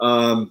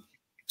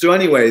So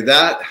anyway,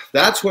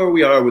 that's where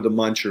we are with the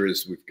Muncher.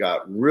 Is we've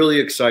got really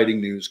exciting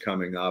news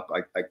coming up.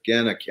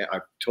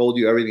 I've told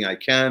you everything I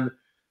can,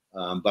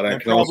 but I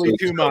can probably also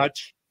too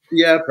much.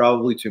 Yeah,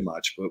 probably too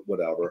much, but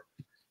whatever.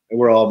 And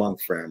we're all among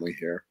family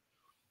here.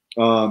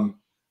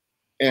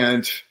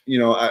 And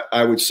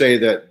I would say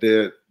that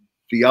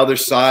the other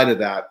side of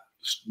that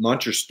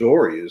Muncher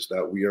story is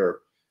that we are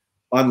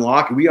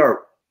unlocking. We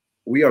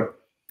are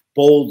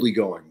boldly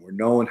going where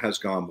no one has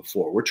gone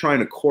before. We're trying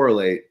to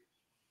correlate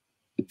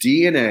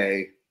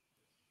DNA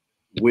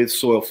with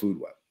soil food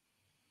web.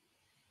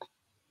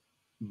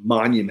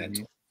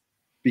 Monumental.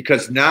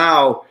 Because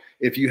now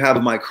if you have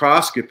a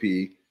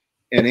microscopy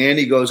and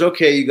Andy goes,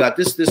 okay, you got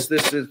this,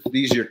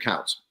 these are your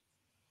counts.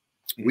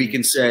 We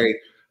can say,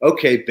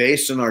 okay,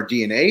 based on our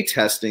DNA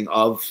testing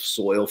of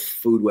soil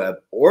food web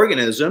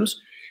organisms,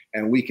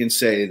 and we can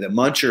say the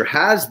Muncher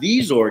has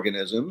these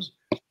organisms,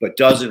 but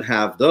doesn't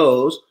have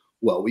those,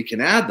 well, we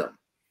can add them,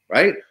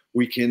 right?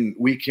 We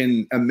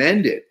can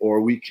amend it, or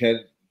we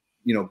can,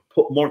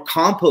 put more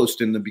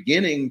compost in the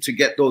beginning to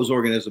get those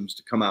organisms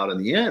to come out in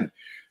the end.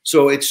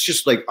 So it's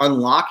just like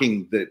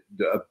unlocking the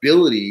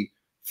ability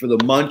for the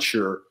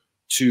Muncher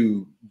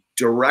to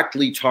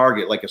directly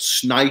target, like a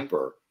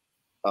sniper,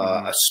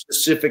 a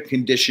specific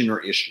condition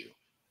or issue.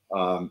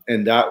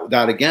 And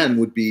that again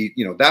would be,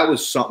 that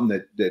was something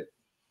that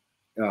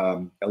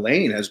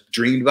Elaine has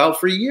dreamed about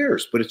for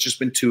years, but it's just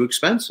been too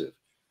expensive.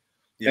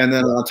 Yeah. And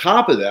then on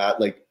top of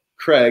that, like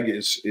Craig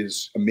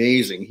is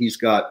amazing. He's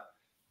got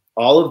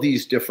all of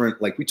these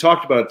different, like we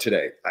talked about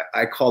today,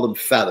 I call them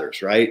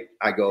feathers, right?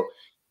 I go,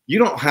 you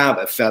don't have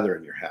a feather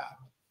in your hat.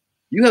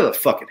 You have a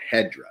fucking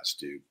headdress,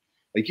 dude.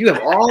 Like you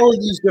have all of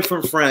these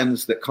different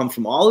friends that come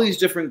from all these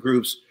different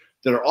groups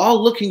that are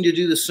all looking to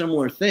do the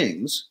similar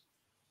things,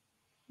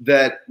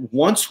 that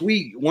once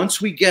we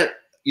get,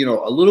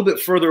 a little bit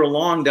further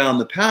along down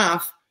the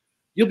path,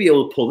 you'll be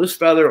able to pull this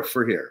feather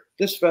for here,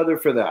 this feather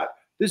for that,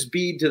 this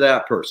bead to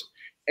that person.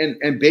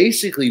 And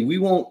basically we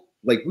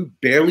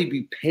barely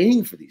be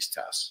paying for these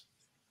tests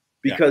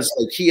because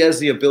like he has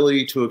the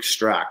ability to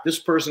extract. This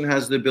person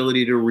has the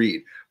ability to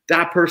read.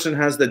 That person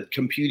has the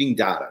computing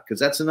data. Because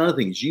that's another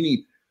thing is you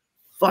need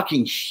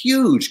fucking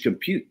huge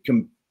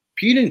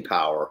computing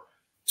power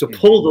to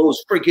pull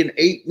those freaking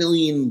 8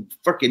 million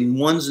freaking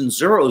ones and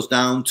zeros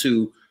down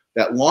to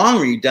that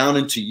long read down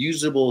into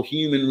usable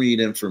human read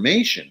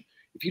information.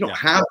 If you don't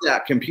have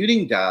that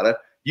computing data,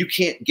 you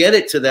can't get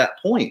it to that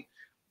point.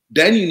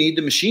 Then you need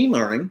the machine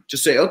learning to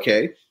say,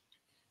 okay,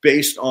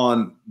 based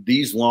on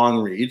these long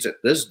reads at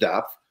this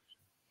depth,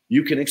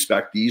 you can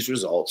expect these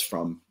results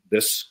from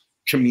this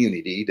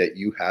community that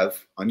you have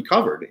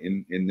uncovered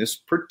in this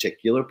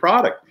particular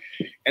product.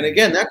 And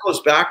again, that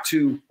goes back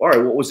to, all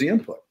right, what was the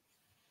input?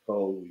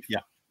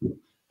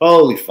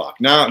 Holy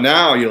fuck.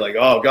 Now you're like,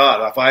 oh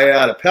God, if I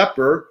add a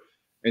pepper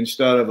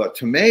instead of a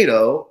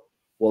tomato,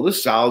 well,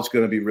 this salad's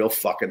going to be real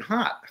fucking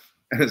hot.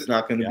 And it's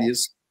not going to be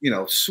as,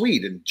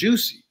 sweet and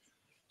juicy.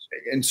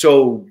 And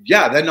so,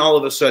 then all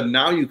of a sudden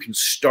now you can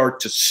start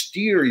to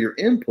steer your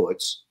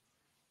inputs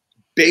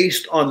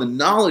based on the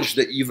knowledge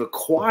that you've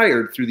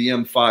acquired through the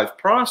M5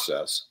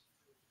 process.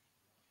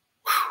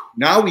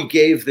 Now we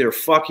gave their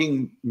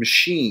fucking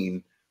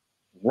machine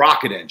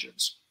rocket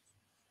engines,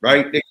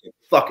 right? They can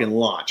fucking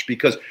launch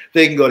because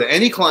they can go to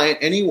any client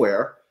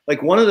anywhere.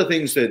 Like one of the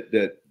things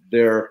that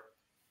they're,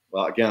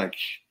 well, again,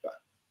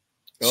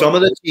 some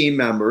of the team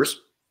members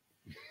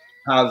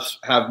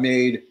have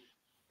made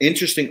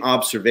interesting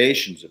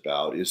observations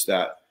about is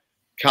that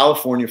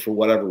California, for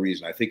whatever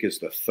reason, I think is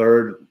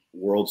the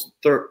world's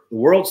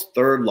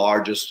third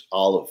largest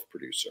olive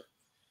producer.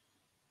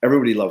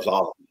 Everybody loves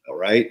olive oil,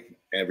 right?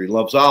 Everybody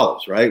loves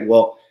olives, right?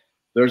 Well,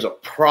 there's a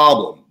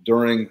problem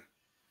during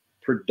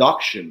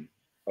production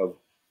of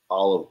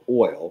olive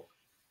oil.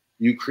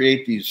 You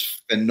create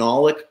these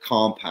phenolic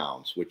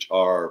compounds, which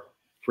are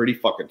pretty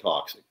fucking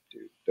toxic,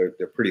 dude.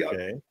 They're pretty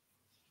ugly,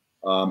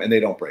 and they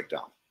don't break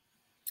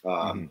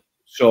down.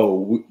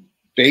 So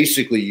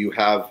basically, you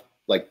have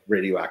like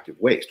radioactive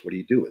waste. What do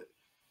you do with it?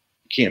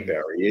 You can't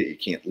bury it. You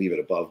can't leave it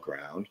above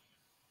ground.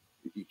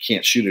 You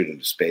can't shoot it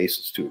into space.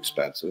 It's too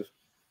expensive.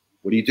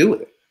 What do you do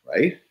with it,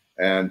 right?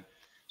 And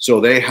so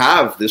they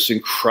have this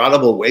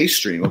incredible waste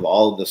stream of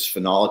all of this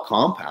phenolic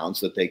compounds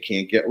that they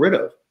can't get rid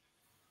of.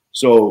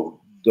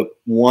 So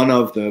one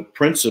of the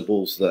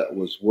principals that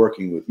was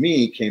working with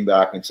me came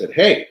back and said,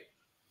 hey,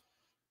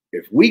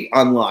 if we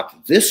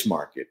unlock this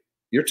market,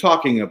 you're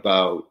talking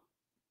about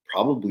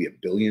probably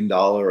 $1 billion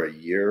a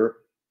year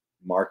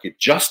market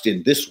just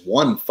in this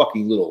one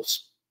fucking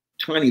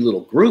tiny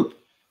little group.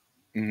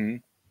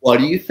 What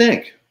do you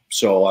think?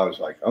 So I was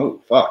like,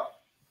 oh, fuck.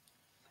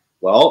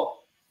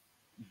 Well,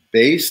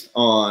 based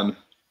on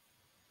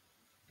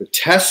the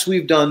tests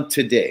we've done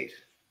to date,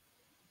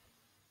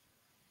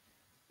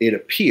 it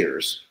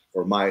appears,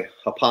 or my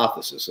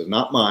hypothesis, and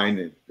not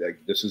mine,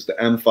 this is the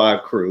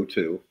M5 crew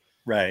too.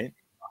 Right.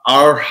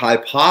 Our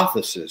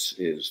hypothesis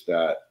is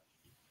that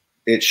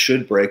it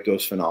should break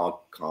those phenolic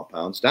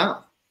compounds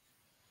down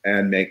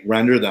and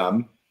render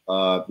them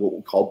what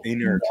we call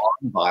inert,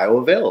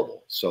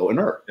 bioavailable, so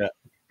inert, yeah.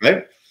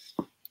 Right?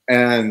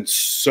 And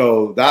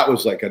so that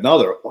was like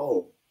another,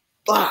 oh,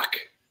 fuck,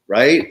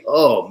 right?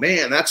 Oh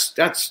man, that's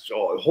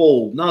a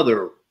whole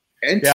nother entity.